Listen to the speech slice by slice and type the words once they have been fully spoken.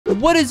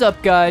What is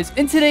up, guys?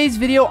 In today's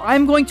video,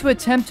 I'm going to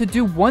attempt to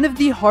do one of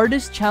the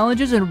hardest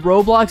challenges in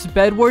Roblox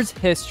Bedwars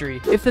history.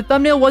 If the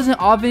thumbnail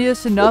wasn't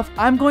obvious enough,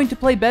 I'm going to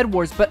play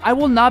Bedwars, but I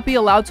will not be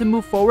allowed to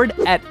move forward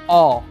at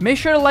all. Make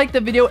sure to like the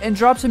video and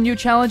drop some new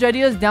challenge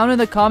ideas down in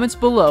the comments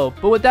below.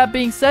 But with that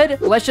being said,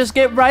 let's just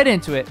get right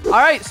into it. All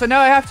right, so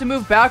now I have to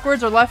move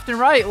backwards or left and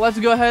right. Let's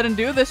go ahead and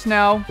do this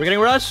now. We're getting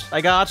rushed.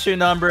 I got you,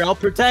 Number. I'll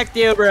protect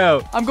you,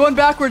 bro. I'm going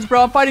backwards,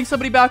 bro. I'm fighting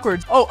somebody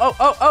backwards.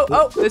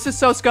 Oh. This is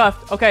so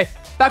scuffed. Okay.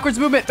 Backwards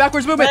movement.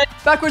 Backwards movement.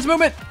 Backwards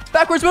movement.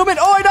 Backwards movement.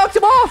 Oh, I knocked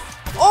him off.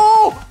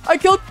 Oh, I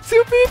killed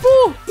 2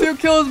 people. 2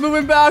 kills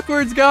moving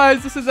backwards,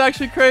 guys. This is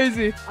actually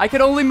crazy. I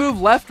can only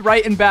move left,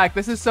 right, and back.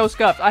 This is so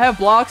scuffed. I have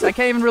blocks. I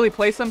can't even really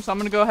place them, so I'm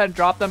going to go ahead and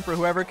drop them for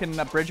whoever can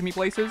bridge me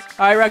places.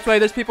 All right, Rexway,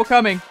 there's people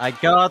coming. I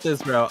got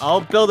this, bro.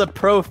 I'll build a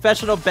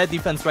professional bed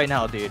defense right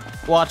now, dude.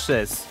 Watch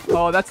this.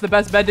 Oh, that's the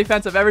best bed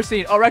defense I've ever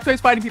seen. Oh,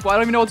 Rexway's fighting people. I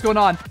don't even know what's going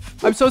on.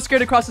 I'm so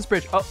scared to cross this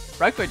bridge. Oh,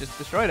 Rexway just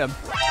destroyed him.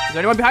 Is there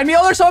anyone behind me?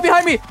 Oh, there's someone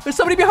behind me. There's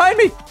somebody behind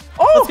me.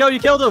 Oh, let's go. You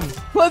killed him.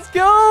 Let's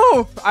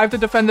go. I have to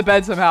defend the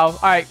bed somehow. All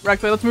right,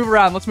 Rexway, let's move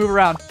around. Let's move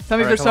around. Tell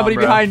me if there's somebody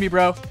behind me,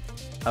 bro.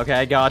 Okay,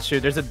 I got you.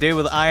 There's a dude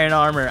with iron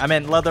armor. I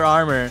meant leather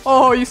armor.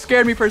 Oh, you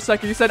scared me for a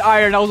second. You said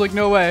iron. I was like,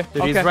 no way.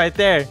 Dude, he's right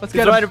there. Let's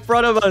get him. He's right in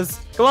front of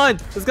us. Come on.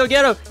 Let's go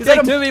get him. He's Get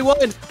like him.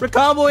 2v1. We're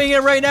comboing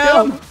it right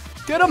now. Get him.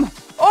 Get him.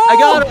 Oh, I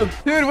got him.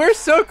 Dude, we're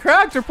so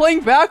cracked. We're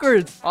playing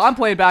backwards. Oh, I'm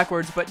playing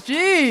backwards, but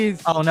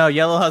jeez. Oh, no.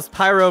 Yellow has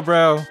pyro,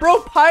 bro.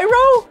 Bro, pyro?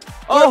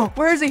 Oh,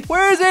 where is he?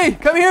 Where is he?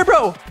 Come here,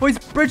 bro. Oh, he's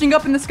bridging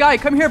up in the sky.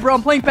 Come here, bro.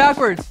 I'm playing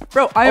backwards.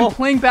 Bro, I am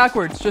playing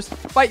backwards. Just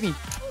fight me.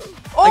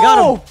 Oh! I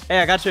got him. Hey,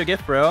 I got you a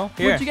gift, bro.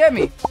 Here. What'd you get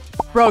me?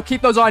 Bro,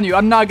 keep those on you.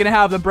 I'm not gonna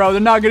have them, bro.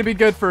 They're not gonna be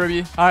good for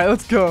me. All right,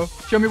 let's go.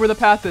 Show me where the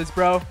path is,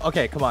 bro.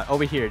 Okay, come on.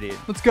 Over here, dude.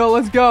 Let's go.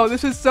 Let's go.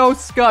 This is so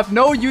scuffed.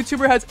 No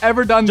YouTuber has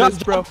ever done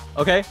this, bro.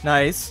 Okay,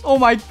 nice. Oh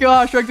my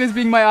gosh, Rex is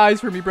being my eyes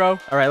for me, bro.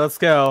 All right, let's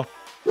go.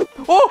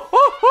 Oh.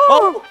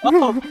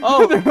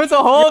 There was a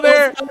hole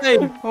there.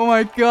 Oh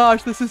my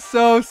gosh, this is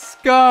so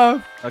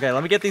scuffed. Okay,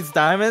 let me get these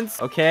diamonds.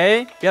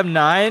 Okay, we have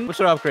 9. What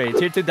should I upgrade?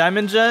 Tier 2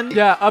 diamond gen?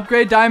 Yeah,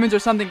 upgrade diamonds or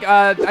something.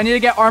 I need to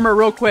get armor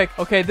real quick.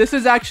 Okay, this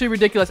is actually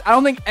ridiculous. I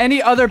don't think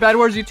any other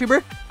Bedwars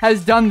YouTuber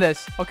has done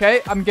this.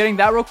 Okay, I'm getting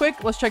that real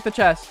quick. Let's check the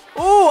chest.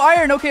 Oh,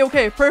 iron.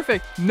 Okay,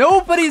 perfect.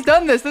 Nobody's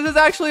done this. This is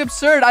actually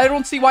absurd. I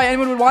don't see why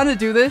anyone would want to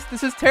do this.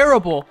 This is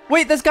terrible.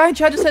 Wait, this guy in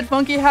chat just said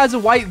Funky has a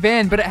white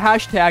van, but it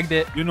hashtagged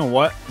it. You know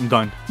what? I'm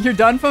done. You're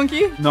done,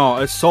 Funky? No,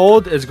 it's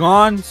sold. It's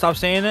gone. Stop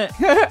saying it.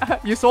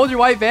 You sold your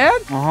white van?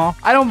 Uh-huh.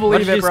 I don't What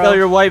believe did it, you bro. sell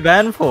your white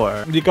van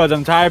for? Because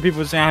I'm tired of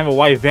people saying I have a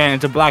white van.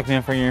 It's a black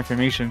van for your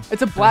information.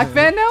 It's a black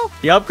van now?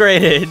 He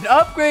upgraded.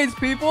 Upgrades,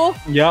 people.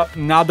 Yep.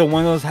 Now the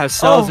windows have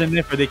cells in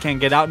it, but they can't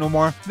get out no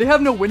more. They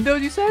have no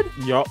windows, you said?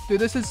 Yup. Dude,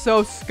 this is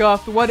so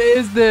scuffed. What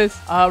is this?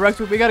 Rex,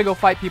 we gotta go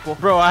fight people.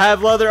 Bro, I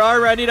have leather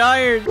armor. I need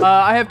iron.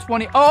 I have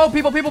 20. Oh,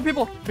 people.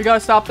 We gotta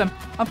stop them.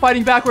 I'm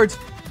fighting backwards.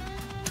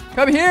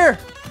 Come here.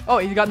 Oh,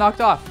 he got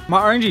knocked off.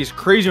 My RNG is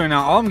crazy right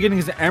now. All I'm getting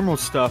is the emerald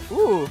stuff.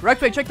 Ooh, Rex,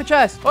 check the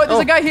chest. Oh, there's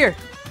a guy here.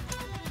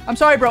 I'm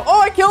sorry, bro.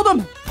 Oh, I killed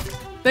him.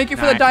 Thank you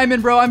for the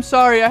diamond, bro. I'm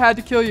sorry. I had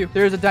to kill you.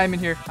 There's a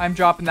diamond here. I'm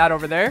dropping that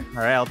over there.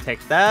 All right, I'll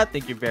take that.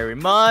 Thank you very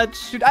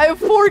much. Dude, I have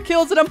 4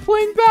 kills and I'm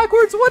playing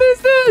backwards. What is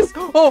this?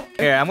 Oh.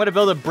 Here, I'm going to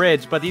build a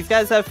bridge, but these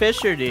guys have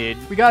Fisher, dude.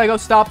 We gotta go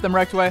stop them,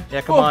 Rexway.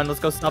 Yeah, come on.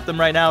 Let's go stop them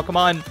right now. Come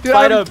on. Dude,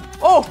 Fight them.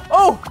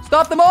 Oh.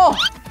 Stop them all.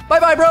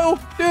 Bye-bye, bro.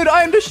 Dude,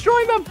 I am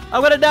destroying them.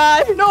 I'm going to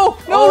die. No,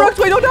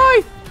 Rexway, don't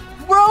die.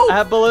 Bro. I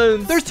have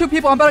balloons. There's 2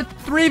 people. I'm about to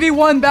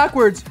 3v1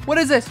 backwards. What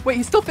is this? Wait,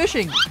 he's still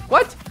fishing.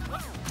 What?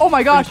 Oh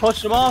my gosh.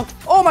 Push them off.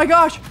 Oh my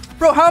gosh.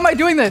 Bro, how am I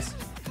doing this?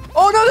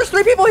 Oh no, there's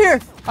 3 people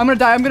here. I'm gonna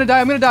die.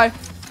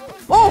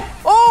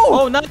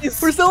 Oh, nice.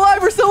 We're still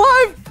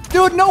alive.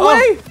 Dude, no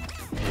way.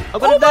 I'm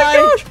gonna die.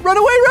 Oh my gosh. Run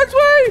away,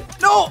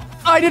 Rexway. No.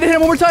 I didn't hit him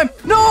one more time.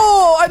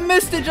 No, I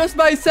missed it just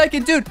by a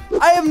second. Dude,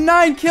 I have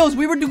 9 kills.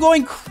 We were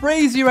going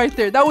crazy right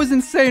there. That was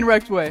insane,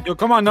 Rexway. Yo,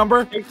 come on,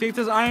 Number. Take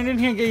this iron in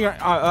here and get your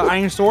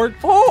iron sword.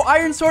 Oh,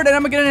 iron sword. And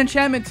I'm gonna get an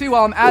enchantment too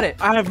while I'm at it.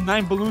 I have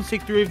 9 balloons.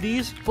 Take 3 of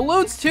these.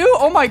 Balloons too?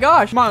 Oh my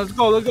gosh. Come on, let's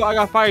go. I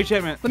got fire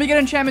enchantment. Let me get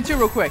enchantment too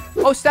real quick.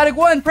 Oh, static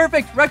 1.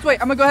 Perfect. Rexway,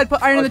 I'm gonna go ahead and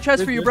put iron in the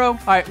chest for you, bro. All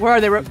right, where are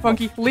they,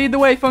 Funky? Lead the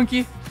way,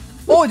 Funky.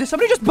 Oh, did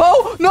somebody just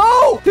bow?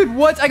 No! Dude,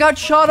 what? I got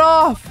shot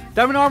off.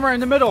 Diamond armor in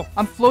the middle.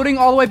 I'm floating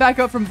all the way back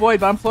up from void,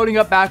 but I'm floating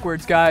up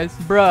backwards, guys.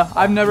 Bruh,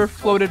 I've never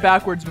floated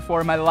backwards before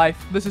in my life.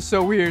 This is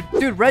so weird.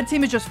 Dude, red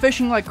team is just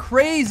fishing like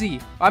crazy.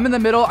 I'm in the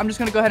middle. I'm just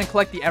gonna go ahead and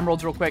collect the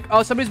emeralds real quick.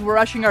 Oh, somebody's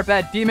rushing our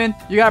bed. Demon,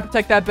 you gotta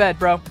protect that bed,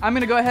 bro. I'm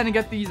gonna go ahead and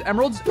get these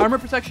emeralds. Armor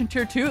protection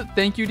tier 2.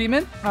 Thank you,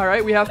 Demon. All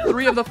right, we have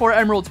 3 of the 4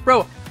 emeralds.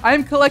 Bro,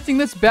 I'm collecting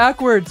this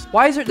backwards.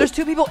 Why is there's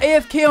 2 people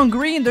AFK on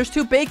green. There's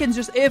 2 bacons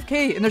just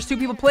AFK, and there's 2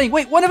 people playing.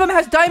 Wait, one of them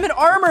has diamond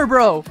armor,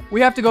 bro.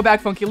 We have to go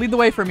back, Funky. Lead the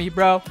way for me,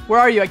 bro. Where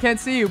are you? I can't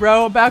see you,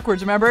 bro. I'm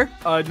backwards, remember?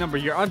 Number,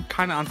 you're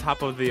kind of on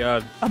top of the,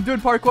 I'm doing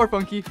parkour,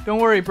 Funky. Don't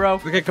worry, bro.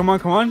 Okay, come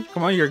on.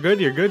 You're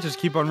good. Just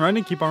keep on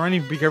running.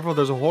 Be careful.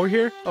 There's a hole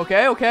here.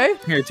 Okay.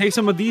 Here, take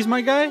some of these,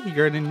 my guy.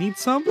 You're gonna need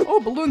some. Oh,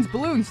 balloons.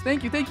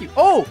 Thank you.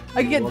 Oh,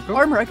 I can get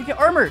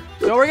armor.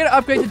 So we're gonna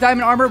upgrade to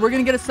diamond armor. We're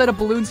gonna get a set of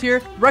balloons here.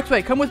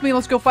 Rexway, come with me.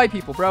 Let's go fight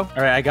people, bro. All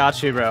right, I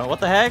got you, bro. What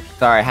the heck?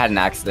 Sorry, I had an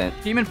accident.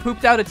 Demon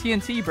pooped out a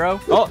TNT, bro.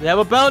 Oh, they have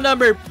a bell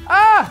number.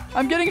 Ah,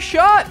 I'm getting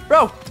shot.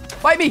 Bro,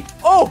 fight me.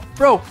 Oh,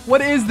 bro,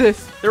 what is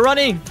this? They're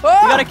running.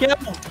 Ah! You gotta kill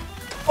them.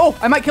 Oh,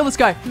 I might kill this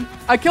guy.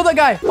 I killed that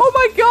guy. Oh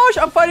my gosh,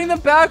 I'm fighting them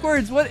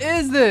backwards. What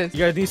is this? You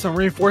guys need some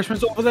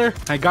reinforcements over there?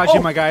 I got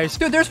you, my guys.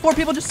 Dude, there's 4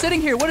 people just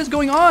sitting here. What is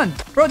going on?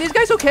 Bro, these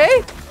guys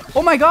okay?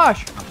 Oh my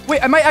gosh.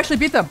 Wait, I might actually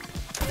beat them.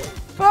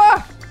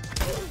 Ah!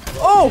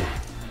 Oh!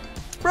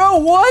 Bro,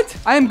 what?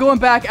 I am going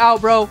back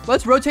out, bro.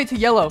 Let's rotate to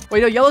yellow.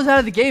 Wait, no, yellow's out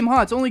of the game,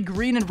 huh? It's only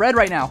green and red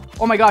right now.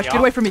 Oh my gosh, get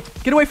away from me.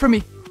 Get away from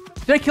me.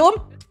 Did I kill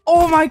him?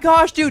 Oh my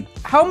gosh, dude.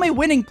 How am I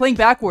winning playing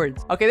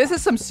backwards? Okay, this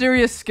is some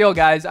serious skill,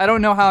 guys. I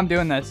don't know how I'm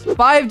doing this.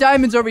 5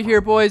 diamonds over here,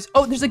 boys.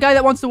 Oh, there's a guy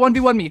that wants to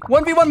 1v1 me.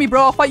 1v1 me,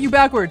 bro. I'll fight you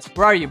backwards.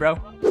 Where are you, bro?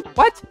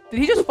 What? Did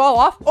he just fall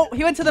off? Oh,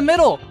 he went to the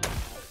middle.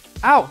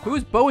 Ow,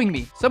 who's bowing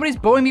me? Somebody's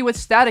bowing me with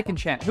static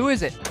enchant. Who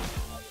is it?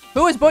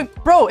 Who is bowing?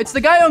 Bro, it's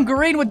the guy on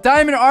green with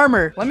diamond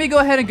armor. Let me go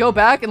ahead and go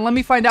back and let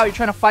me find out you're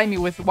trying to fight me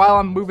with while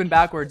I'm moving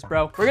backwards,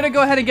 bro. We're gonna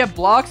go ahead and get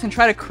blocks and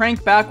try to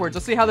crank backwards.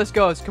 Let's see how this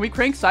goes. Can we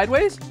crank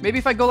sideways? Maybe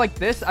if I go like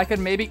this, I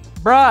can maybe...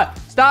 Bruh,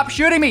 stop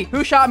shooting me.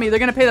 Who shot me? They're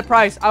gonna pay the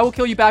price. I will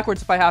kill you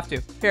backwards if I have to.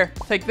 Here,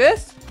 take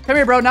this. Come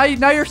here, bro. Now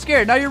you're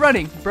scared. Now you're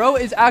running. Bro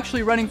is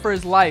actually running for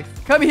his life.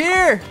 Come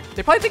here.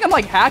 They probably think I'm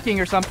like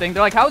hacking or something.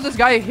 They're like, how is this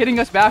guy hitting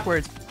us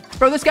backwards?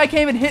 Bro, this guy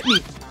can't even hit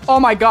me. Oh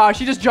my gosh,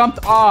 he just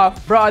jumped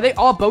off. Bro, are they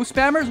all bow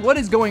spammers? What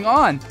is going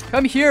on?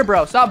 Come here,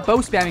 bro. Stop bow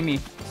spamming me.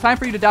 It's time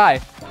for you to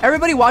die.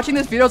 Everybody watching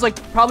this video is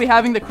like probably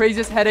having the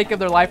craziest headache of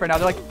their life right now.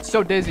 They're like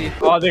so dizzy.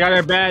 Oh, they got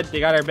our bed.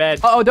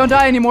 Uh-oh, don't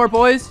die anymore,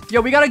 boys.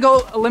 Yo, we gotta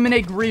go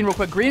eliminate green real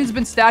quick. Green's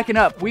been stacking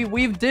up.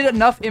 We've did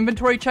enough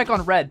inventory check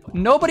on red.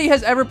 Nobody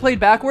has ever played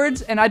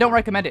backwards, and I don't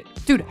recommend it.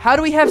 Dude, how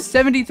do we have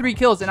 73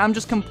 kills and I'm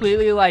just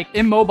completely like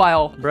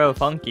immobile? Bro,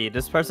 Funky,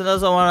 this person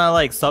doesn't want to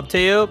like sub to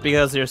you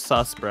because you're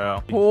sus,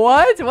 bro.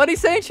 What? What he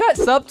saying, chat?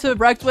 Sub to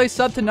Rexway,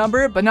 sub to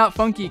Number, but not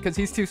Funky because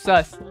he's too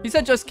sus. He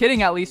said just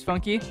kidding at least,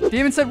 Funky.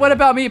 Demon said, what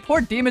about me? Poor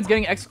Demon's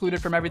getting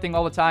excluded from everything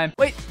all the time.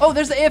 Wait, oh,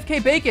 there's the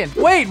AFK bacon.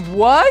 Wait,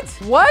 what?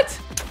 What?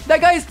 That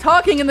guy's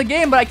talking in the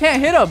game, but I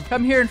can't hit him.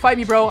 Come here and fight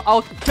me, bro.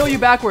 I'll kill you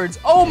backwards.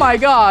 Oh my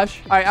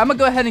gosh. All right, I'm gonna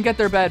go ahead and get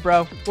their bed,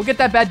 bro. We'll get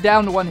that bed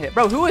down to 1 hit.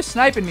 Bro, who is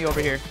sniping me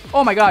over here?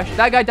 Oh my gosh,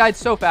 that guy died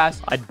so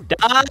fast. I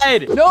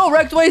died. No,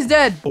 Rexway's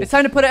dead. It's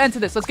time to put an end to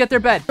this. Let's get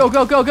their bed. Go,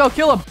 go, go, go.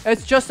 Kill him.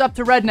 It's just up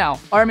to red now.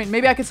 Or I mean,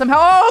 maybe I can somehow...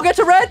 Oh, get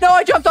to red. No,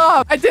 I jumped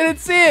off. I didn't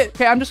see it.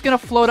 Okay, I'm just gonna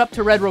float up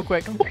to red real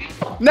quick.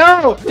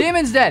 No.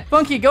 Demon's dead.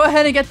 Funky, go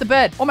ahead and get the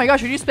bed. Oh my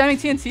gosh, are you spamming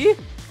TNT?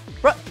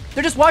 Bro,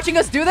 they're just watching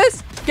us do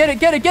this? Get it,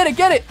 get it, get it,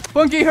 get it.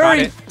 Funky,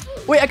 hurry.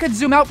 Wait, I could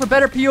zoom out for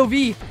better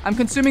POV. I'm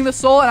consuming the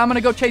soul, and I'm gonna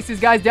go chase these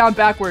guys down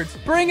backwards.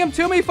 Bring him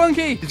to me,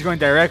 Funky. He's going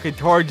directly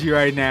towards you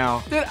right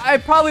now. Dude, I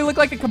probably look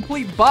like a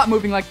complete bot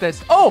moving like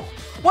this. Oh,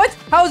 what?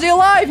 How is he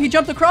alive? He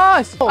jumped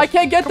across. I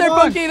can't get there,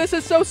 Funky. This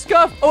is so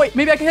scuffed. Oh, wait,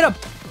 maybe I can hit him.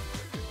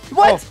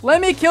 What? Oh. Let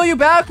me kill you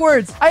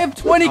backwards. I have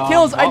 20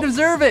 kills. I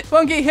deserve it.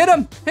 Funky, hit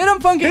him. Hit him,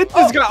 Funky. Hit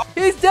this guy.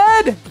 He's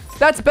dead.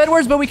 That's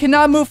Bedwars, but we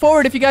cannot move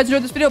forward. If you guys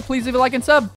enjoyed this video, please leave a like and sub.